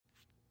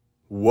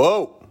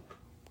Whoa!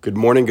 Good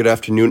morning, good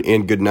afternoon,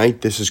 and good night.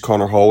 This is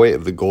Connor Hallway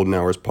of the Golden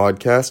Hours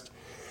podcast,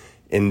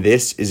 and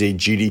this is a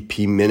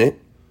GDP minute.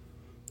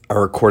 I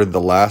recorded the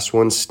last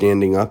one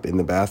standing up in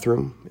the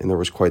bathroom, and there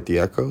was quite the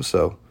echo,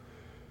 so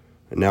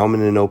now I'm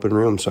in an open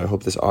room, so I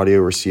hope this audio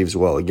receives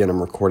well. Again, I'm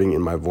recording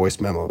in my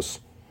voice memos.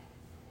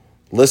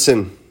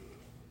 Listen,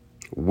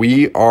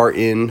 we are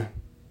in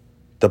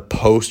the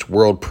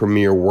post-world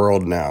premiere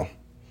world now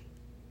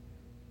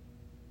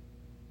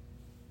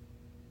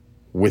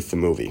with the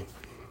movie.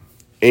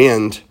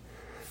 And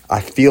I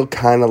feel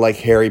kind of like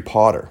Harry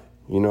Potter.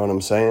 You know what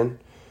I'm saying?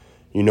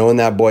 You know, in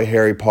that boy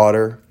Harry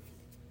Potter,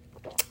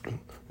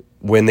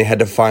 when they had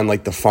to find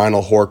like the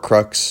final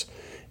Horcrux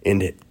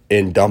and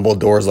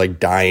Dumbledore's like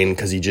dying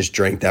because he just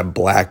drank that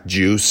black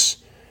juice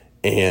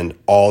and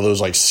all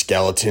those like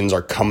skeletons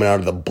are coming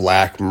out of the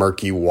black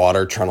murky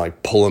water trying to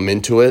like pull him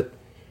into it.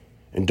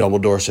 And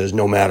Dumbledore says,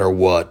 no matter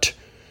what,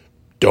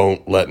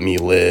 don't let me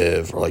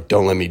live, or like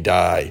don't let me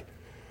die.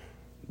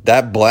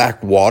 That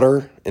black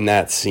water in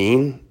that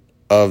scene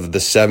of the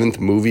 7th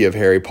movie of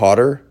Harry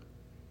Potter,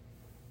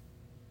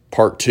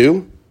 part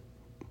 2,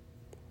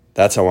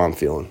 that's how I'm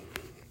feeling.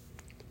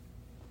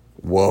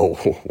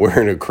 Whoa, we're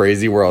in a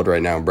crazy world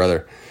right now,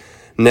 brother.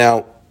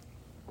 Now,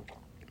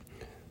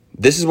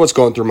 this is what's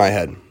going through my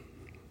head.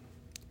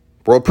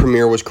 World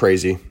premiere was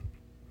crazy.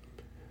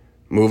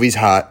 Movie's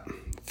hot.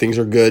 Things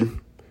are good.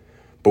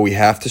 But we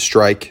have to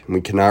strike, and we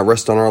cannot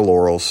rest on our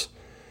laurels.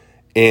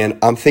 And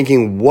I'm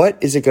thinking, what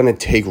is it going to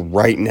take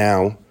right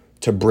now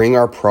to bring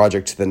our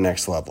project to the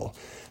next level?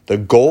 The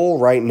goal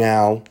right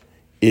now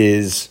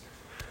is,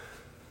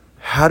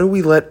 how do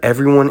we let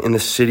everyone in the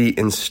city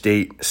and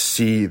state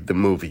see the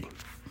movie?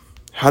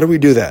 How do we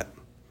do that?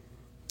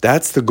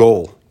 That's the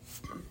goal.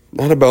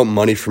 Not about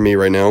money for me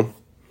right now.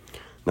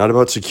 Not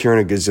about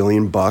securing a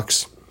gazillion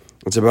bucks.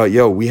 It's about,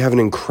 we have an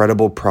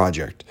incredible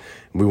project.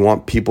 We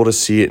want people to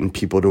see it and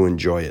people to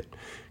enjoy it.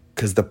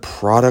 Because the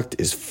product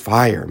is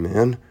fire,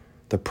 man.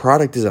 The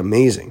product is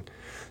amazing.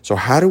 So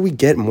how do we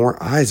get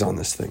more eyes on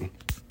this thing?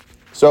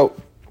 So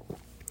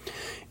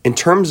in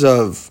terms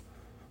of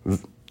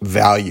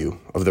value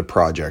of the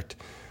project,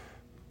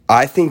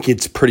 I think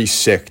it's pretty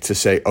sick to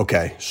say,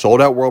 okay,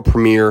 sold out world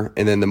premiere,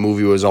 and then the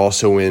movie was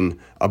also in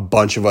a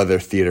bunch of other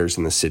theaters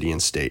in the city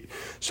and state.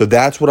 So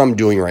that's what I'm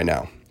doing right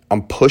now.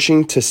 I'm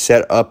pushing to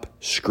set up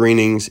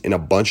screenings in a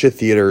bunch of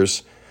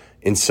theaters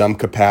in some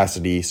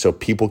capacity so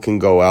people can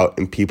go out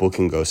and people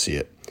can go see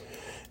it.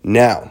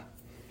 Now,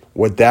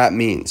 what that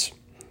means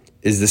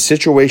is the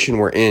situation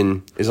we're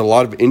in is a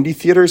lot of indie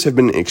theaters have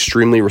been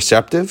extremely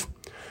receptive,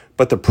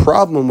 but the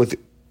problem with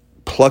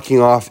plucking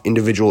off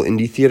individual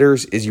indie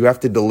theaters is you have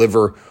to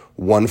deliver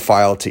one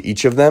file to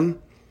each of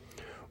them,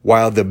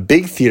 while the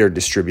big theater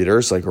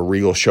distributors like a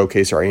Regal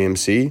Showcase or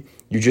AMC,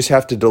 you just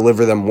have to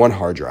deliver them one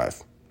hard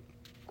drive.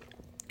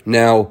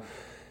 Now,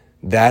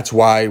 that's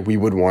why we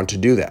would want to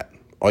do that.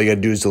 All you got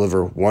to do is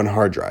deliver one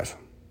hard drive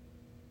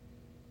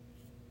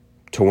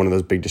to one of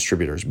those big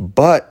distributors.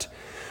 But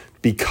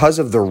because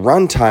of the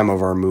runtime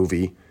of our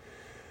movie,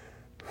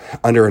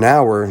 under an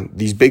hour,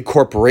 these big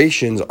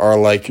corporations are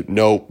like,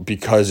 no,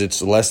 because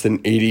it's less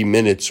than 80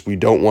 minutes, we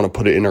don't want to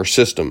put it in our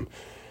system.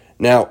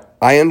 Now,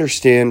 I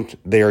understand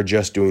they are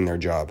just doing their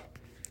job.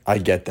 I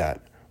get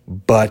that.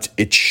 But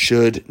it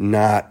should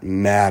not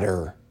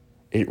matter.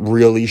 It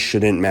really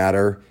shouldn't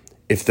matter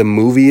if the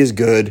movie is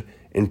good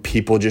and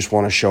people just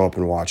want to show up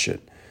and watch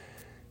it.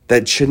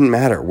 That shouldn't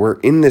matter. We're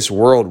in this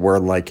world where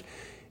like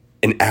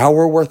an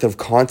hour worth of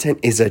content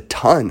is a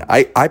ton.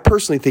 I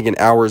personally think an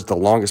hour is the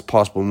longest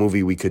possible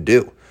movie we could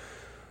do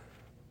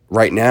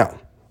right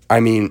now. I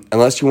mean,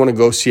 unless you want to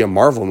go see a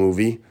Marvel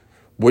movie,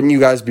 wouldn't you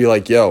guys be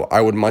like,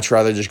 I would much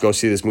rather just go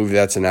see this movie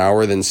that's an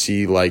hour than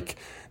see like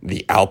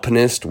The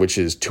Alpinist, which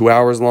is 2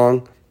 hours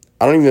long?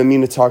 I don't even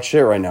mean to talk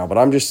shit right now, but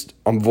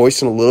I'm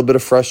voicing a little bit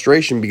of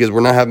frustration because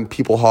we're not having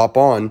people hop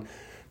on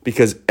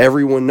because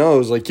everyone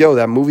knows like,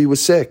 that movie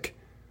was sick.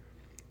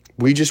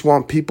 We just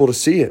want people to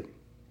see it.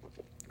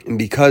 And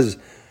because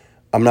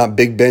I'm not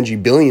Big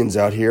Benji Billions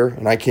out here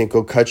and I can't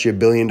go cut you $1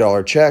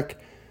 billion check,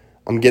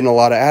 I'm getting a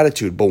lot of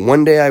attitude. But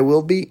one day I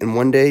will be, and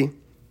one day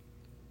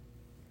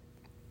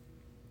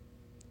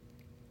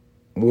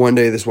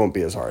this won't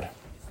be as hard.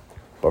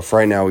 But for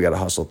right now, we got to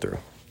hustle through.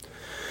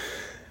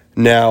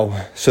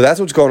 Now, so that's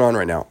what's going on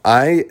right now.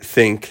 I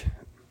think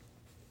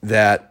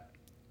that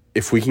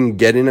if we can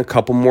get in a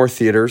couple more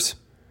theaters,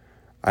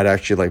 I'd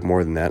actually like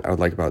more than that. I would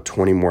like about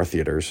 20 more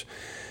theaters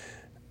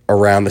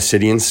around the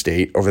city and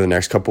state over the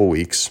next couple of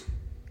weeks.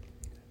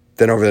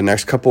 Then over the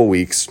next couple of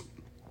weeks,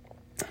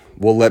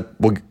 we'll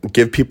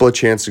give people a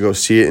chance to go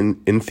see it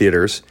in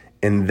theaters,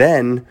 and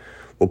then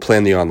we'll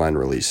plan the online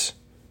release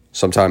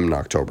sometime in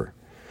October.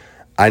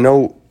 I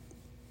know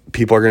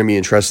people are going to be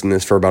interested in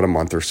this for about a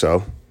month or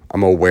so.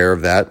 I'm aware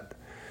of that,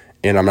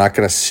 and I'm not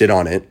going to sit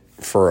on it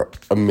for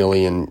a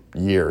million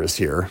years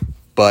here,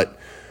 but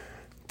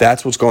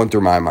that's what's going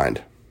through my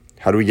mind.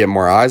 How do we get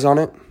more eyes on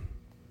it?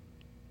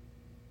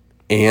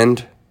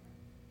 And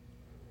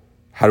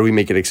how do we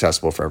make it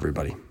accessible for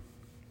everybody?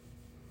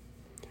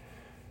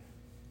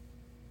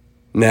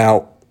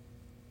 Now,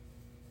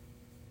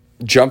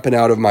 jumping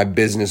out of my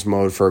business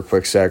mode for a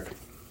quick sec,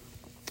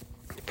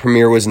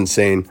 Premiere was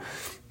insane.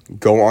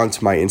 Go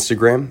onto my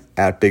Instagram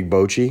at Big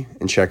Bochi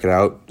and check it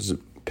out.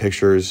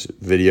 Pictures,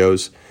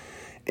 videos.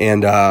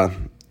 And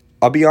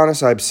I'll be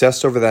honest, I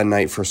obsessed over that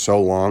night for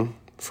so long,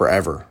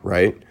 forever,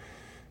 right?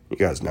 You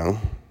guys know.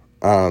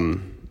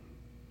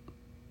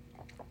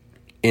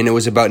 And it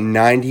was about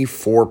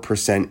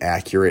 94%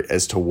 accurate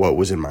as to what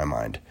was in my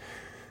mind.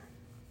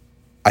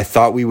 I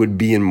thought we would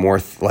be in more,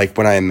 like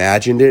when I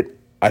imagined it,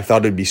 I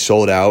thought it'd be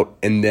sold out.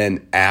 And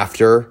then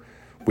after,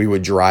 we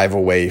would drive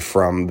away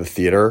from the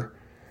theater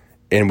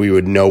and we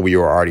would know we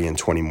were already in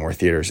 20 more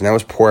theaters. And that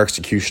was poor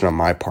execution on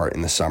my part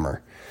in the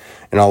summer.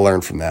 And I'll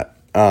learn from that.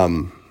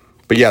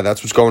 But yeah,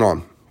 that's what's going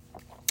on.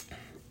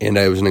 And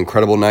it was an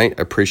incredible night.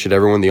 I appreciate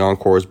everyone. The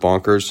encore was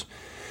bonkers.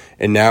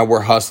 And now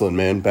we're hustling,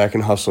 man. Back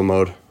in hustle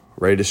mode.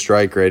 Ready to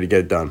strike, ready to get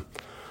it done.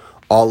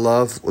 All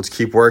love. Let's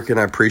keep working.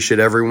 I appreciate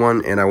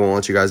everyone, and I won't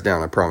let you guys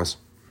down, I promise.